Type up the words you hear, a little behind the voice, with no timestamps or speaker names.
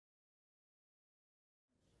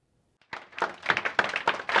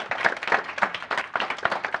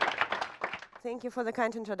Thank you for the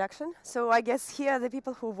kind introduction. So I guess here are the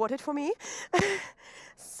people who voted for me.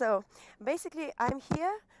 So basically, I'm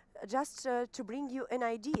here just to bring you an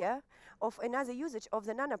idea of another usage of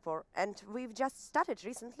the Nanopore. And we've just started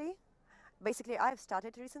recently. Basically, I've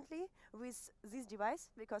started recently with this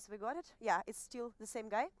device because we got it. Yeah, it's still the same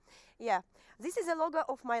guy. Yeah, this is a logo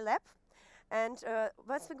of my lab. And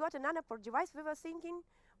once we got a Nanopore device, we were thinking,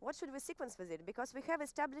 what should we sequence with it? Because we have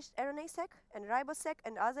established RNA-seq and ribosec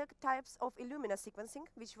and other types of Illumina sequencing,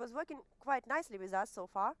 which was working quite nicely with us so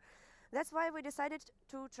far. That's why we decided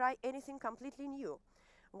to try anything completely new.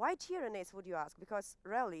 Why tRNAs, would you ask? Because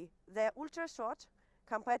really, they're ultra short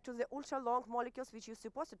compared to the ultra long molecules which you're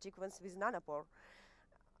supposed to sequence with Nanopore.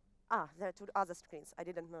 There are two other screens. I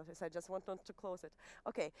didn't notice. I just wanted to close it.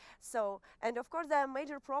 Okay, so, and of course, there are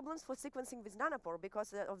major problems for sequencing with Nanopore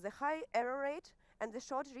because of the high error rate and the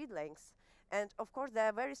short read lengths. And of course, they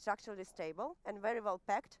are very structurally stable and very well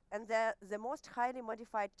packed, and they're the most highly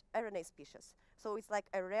modified RNA species. So it's like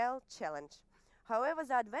a real challenge. However,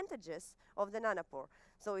 the advantages of the Nanopore,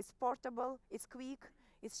 so it's portable, it's quick,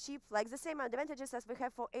 it's cheap, like the same advantages as we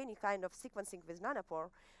have for any kind of sequencing with Nanopore,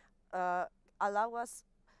 allow us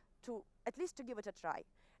to at least to give it a try.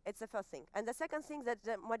 It's the first thing. And the second thing, that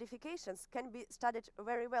the modifications can be studied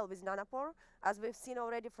very well with Nanopore, as we've seen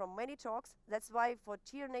already from many talks. That's why for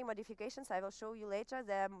tRNA modifications, I will show you later,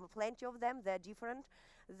 there are plenty of them. They're different.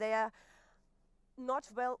 They're not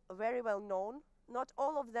very well known. Not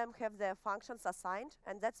all of them have their functions assigned,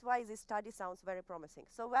 and that's why this study sounds very promising.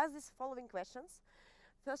 So we asked these following questions.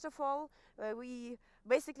 First of all, we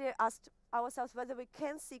basically asked ourselves whether we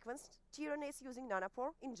can sequence tRNAs using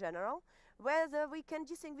Nanopore in general, whether we can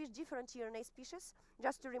distinguish different tRNA species.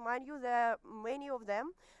 Just to remind you, there are many of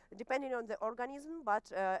them, depending on the organism,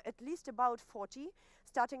 but at least about 40,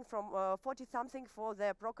 starting from 40-something for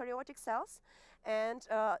the prokaryotic cells. And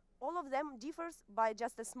all of them differs by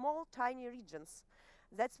just a small, tiny regions.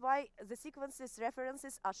 That's why the sequences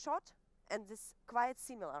references are short and this quite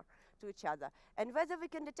similar to each other, and whether we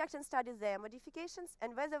can detect and study their modifications,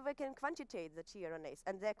 and whether we can quantitate the tRNAs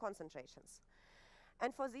and their concentrations.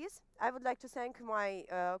 And for this, I would like to thank my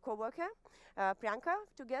co-worker, Priyanka.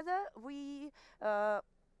 Together, we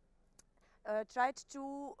tried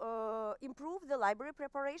to improve the library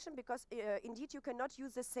preparation, because indeed you cannot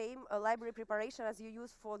use the same library preparation as you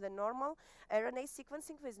use for the normal RNA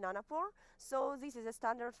sequencing with Nanopore. So this is a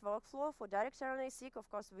standard workflow for direct RNA seq, of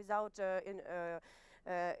course, without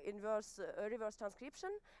reverse transcription.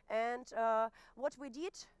 And what we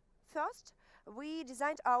did first, we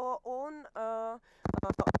designed our own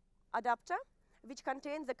adapter, which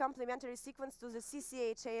contains the complementary sequence to the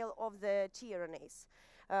CCA tail of the tRNAs.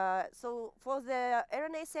 So for the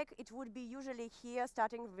RNA-seq, it would be usually here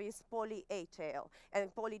starting with poly A tail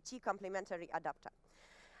and poly T complementary adapter.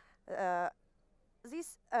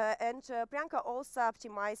 Priyanka also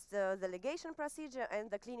optimized the ligation procedure and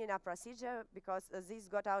the cleaning up procedure, because this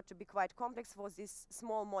got out to be quite complex for these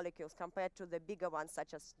small molecules compared to the bigger ones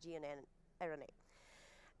such as DNA and RNA.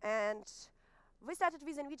 And we started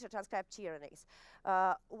with in vitro transcribed tRNAs.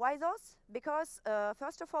 Why those? Because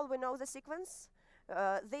first of all, we know the sequence.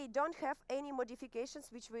 They don't have any modifications,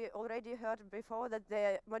 which we already heard before, that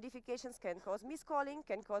the modifications can cause miscalling,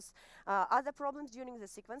 can cause other problems during the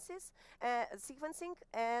sequencing,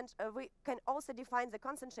 and we can also define the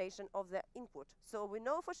concentration of the input. So we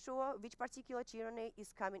know for sure which particular tRNA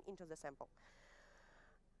is coming into the sample.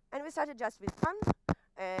 And we started just with one,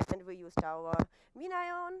 and we used our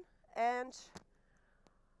MinION, and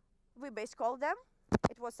we basecalled them.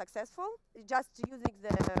 It was successful, just using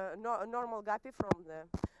the normal GAPI from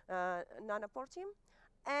the Nanopore team.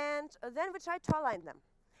 And then we tried to align them.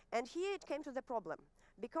 And here it came to the problem.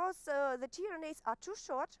 Because the tRNAs are too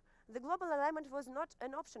short, the global alignment was not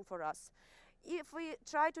an option for us. If we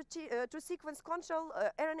try to sequence control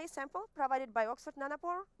RNA sample provided by Oxford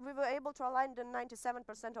Nanopore, we were able to align the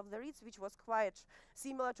 97% of the reads, which was quite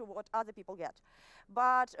similar to what other people get.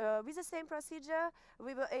 But with the same procedure,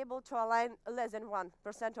 we were able to align less than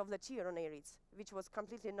 1% of the tRNA reads, which was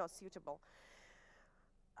completely not suitable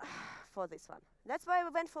for this one. That's why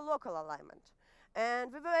we went for local alignment.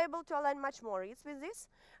 And we were able to align much more reads with this.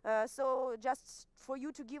 So just for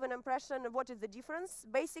you to give an impression of what is the difference,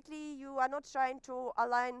 basically you are not trying to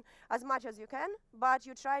align as much as you can, but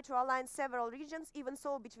you try to align several regions, even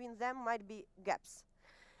so between them might be gaps.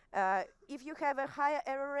 If you have a higher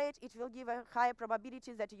error rate, it will give a higher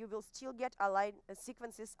probability that you will still get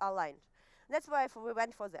sequences aligned. That's why we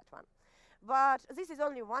went for that one. But this is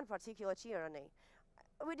only one particular tRNA.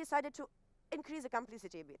 We decided to increase the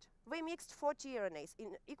complexity a bit. We mixed 4 tRNAs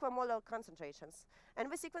in equimolar concentrations, and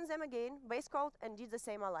we sequenced them again, basecalled, and did the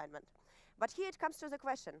same alignment. But here it comes to the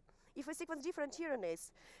question, if we sequence different tRNAs,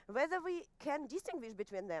 whether we can distinguish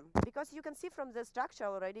between them, because you can see from the structure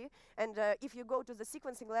already, and if you go to the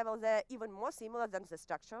sequencing level, they're even more similar than the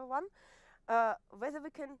structural one, whether we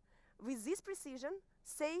can, with this precision,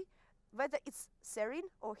 say whether it's serine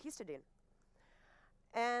or histidine.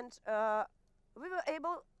 And we were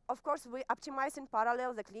able, of course, we optimized in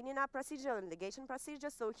parallel the cleaning up procedure and ligation procedure.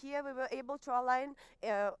 So here we were able to align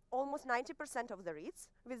almost 90% of the reads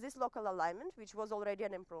with this local alignment, which was already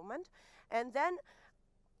an improvement. And then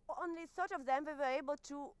only third of them we were able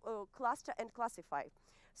to cluster and classify.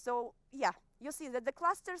 So yeah, you see that the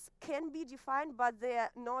clusters can be defined, but they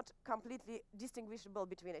are not completely distinguishable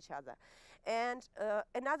between each other. And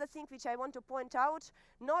another thing which I want to point out,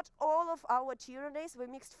 not all of our tRNAs, we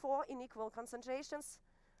mixed 4 in equal concentrations,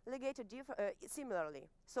 ligated similarly.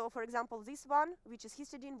 So for example, this one, which is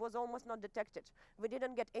histidine, was almost not detected. We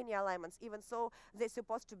didn't get any alignments, even so they're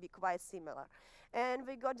supposed to be quite similar. And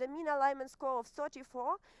we got the mean alignment score of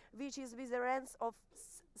 34, which is with a range of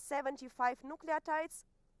 75 nucleotides,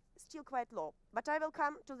 still quite low. But I will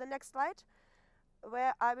come to the next slide,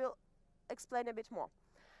 where I will explain a bit more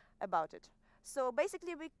about it. So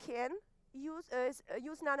basically we can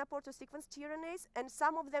use Nanopore to sequence tRNAs, and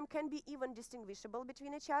some of them can be even distinguishable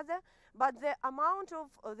between each other, but the amount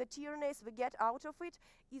of the tRNAs we get out of it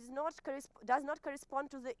does not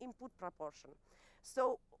correspond to the input proportion.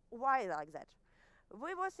 So why like that?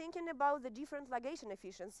 We were thinking about the different ligation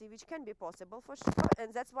efficiency, which can be possible for sure,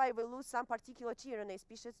 and that's why we lose some particular tRNA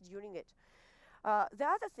species during it. The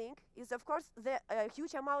other thing is, of course, the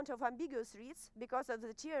huge amount of ambiguous reads because of the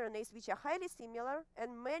tRNAs, which are highly similar,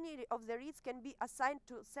 and many of the reads can be assigned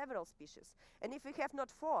to several species. And if we have not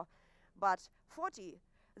 4, but 40,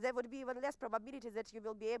 there would be even less probability that you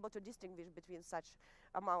will be able to distinguish between such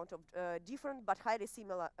amount of different but highly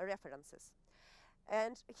similar references.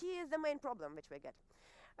 And here is the main problem which we get.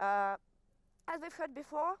 As we've heard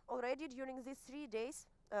before already during these 3 days,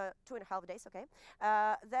 2.5 days, okay,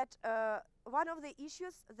 that one of the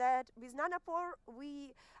issues that with Nanopore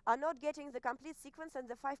we are not getting the complete sequence and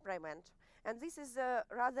the 5' end. And this is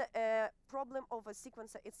rather a problem of a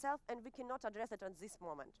sequencer itself, and we cannot address it at this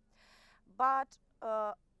moment. But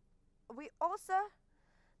we also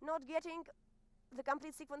not getting the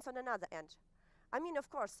complete sequence on another end. I mean, of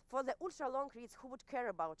course, for the ultra-long reads, who would care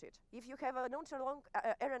about it? If you have an ultra-long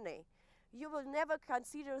RNA, you will never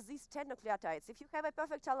consider these 10 nucleotides. If you have a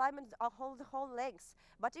perfect alignment, I'll hold the whole length.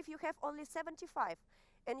 But if you have only 75,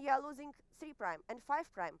 and you are losing 3' and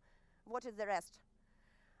 5', what is the rest?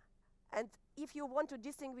 And if you want to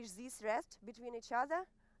distinguish this rest between each other,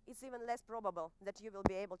 it's even less probable that you will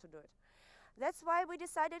be able to do it. That's why we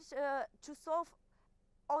decided to solve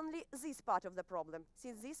only this part of the problem,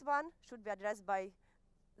 since this one should be addressed by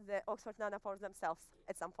the Oxford Nanopores themselves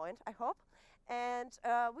at some point, I hope. And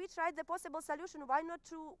we tried the possible solution, why not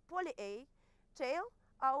to poly-A tail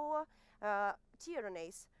our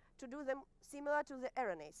tRNAs to do them similar to the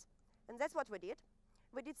RNAs. And that's what we did.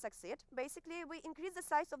 We did succeed. Basically, we increased the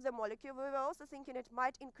size of the molecule. We were also thinking it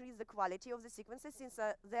might increase the quality of the sequences since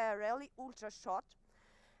they're really ultra short.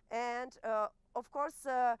 And of course,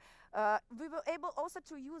 we were able also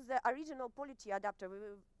to use the original Polya adapter.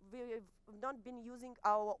 We've not been using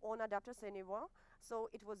our own adapters anymore, so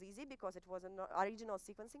it was easy because it was an original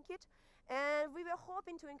sequencing kit. And we were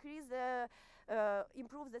hoping to increase the,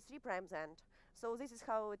 improve the 3' end. So this is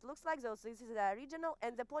how it looks like. So this is the original,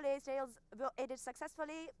 and the poly tails were added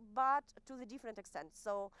successfully, but to the different extent.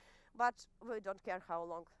 So, but we don't care how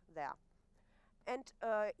long they are. And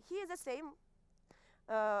here is the same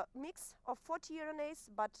mix of 4 tRNAs,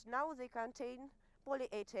 but now they contain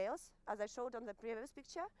poly-A tails, as I showed on the previous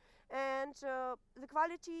picture. And the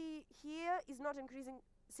quality here is not increasing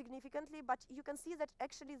significantly, but you can see that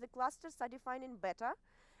actually the clusters are defining better,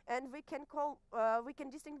 and we can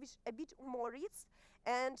distinguish a bit more reads,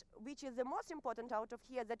 and which is the most important out of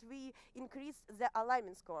here, that we increase the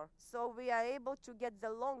alignment score. So we are able to get the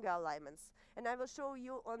longer alignments. And I will show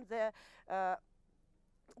you on the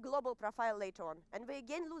global profile later on. And we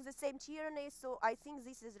again lose the same tRNA, so I think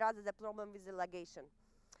this is rather the problem with the ligation.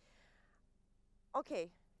 Okay,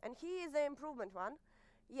 and here is the improvement one.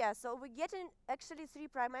 Yeah, so we're getting actually 3'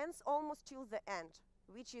 ends almost till the end,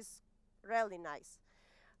 which is really nice.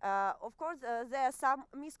 Of course, there are some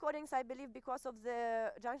miscodings, I believe, because of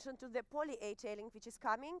the junction to the poly-A tailing, which is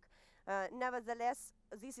coming. Nevertheless,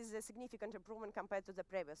 this is a significant improvement compared to the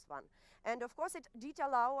previous one. And of course, it did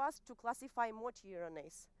allow us to classify more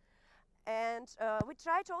tRNAs. And we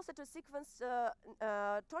tried also to sequence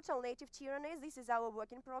total native tRNAs. This is our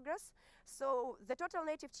work in progress. So the total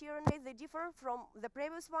native tRNAs, they differ from the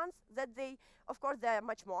previous ones, that they, of course, they are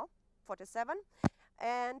much more. 47.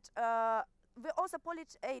 And we also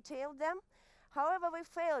polytailed them. However, we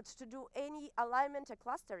failed to do any alignment or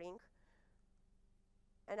clustering.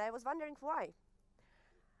 And I was wondering why.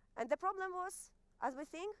 And the problem was, as we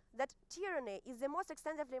think, that tRNA is the most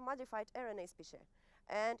extensively modified RNA species.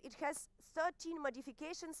 And it has 13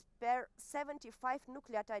 modifications per 75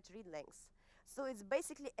 nucleotide read lengths. So it's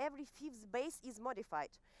basically every fifth base is modified.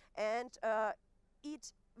 And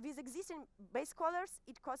with existing base callers,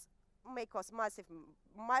 it may cause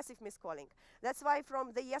massive miscalling. That's why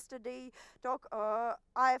from the yesterday talk,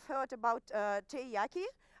 I've heard about teriyaki.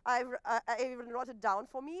 I even wrote it down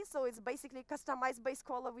for me. So it's basically customized base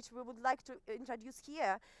caller, which we would like to introduce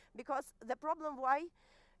here, because the problem why,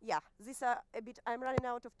 yeah, this a bit, I'm running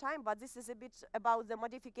out of time, but this is a bit about the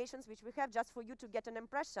modifications which we have, just for you to get an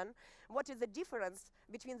impression. What is the difference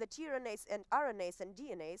between the tRNAs and RNAs and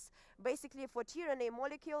DNAs? Basically, for tRNA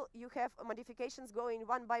molecule, you have modifications going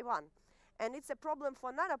one by one. And it's a problem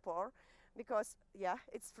for Nanopore, because, yeah,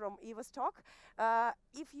 it's from Eva's talk.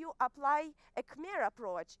 If you apply a Khmer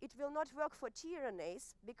approach, it will not work for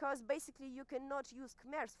tRNAs, because basically you cannot use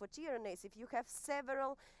Khmers for tRNAs if you have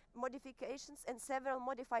several modifications and several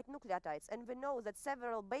modified nucleotides. And we know that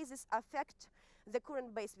several bases affect the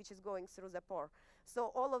current base which is going through the pore.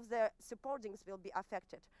 So all of the supportings will be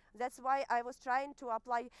affected. That's why I was trying to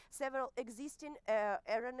apply several existing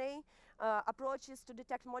RNA approaches to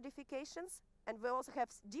detect modifications. And we also have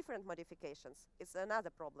different modifications. It's another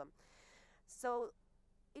problem. So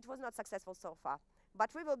it was not successful so far. But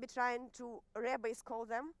we will be trying to re-base call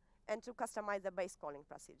them and to customize the base calling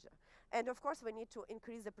procedure. And of course, we need to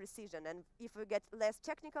increase the precision. And if we get less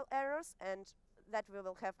technical errors, and that we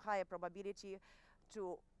will have higher probability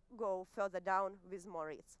to go further down with more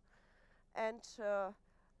reads. And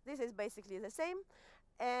this is basically the same.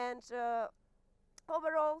 And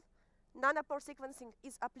overall, Nanopore sequencing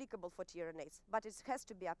is applicable for tRNAs, but it has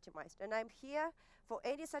to be optimized. And I'm here for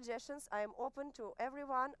any suggestions. I am open to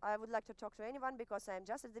everyone. I would like to talk to anyone, because I'm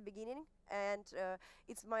just at the beginning, and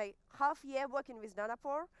it's my half year working with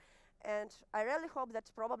Nanopore. And I really hope that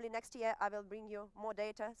probably next year I will bring you more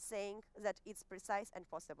data saying that it's precise and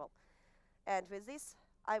possible. And with this,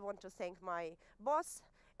 I want to thank my boss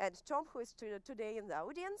and Tom, who is today in the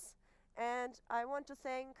audience. And I want to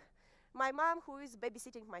thank my mom, who is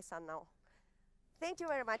babysitting my son now. Thank you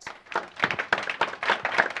very much.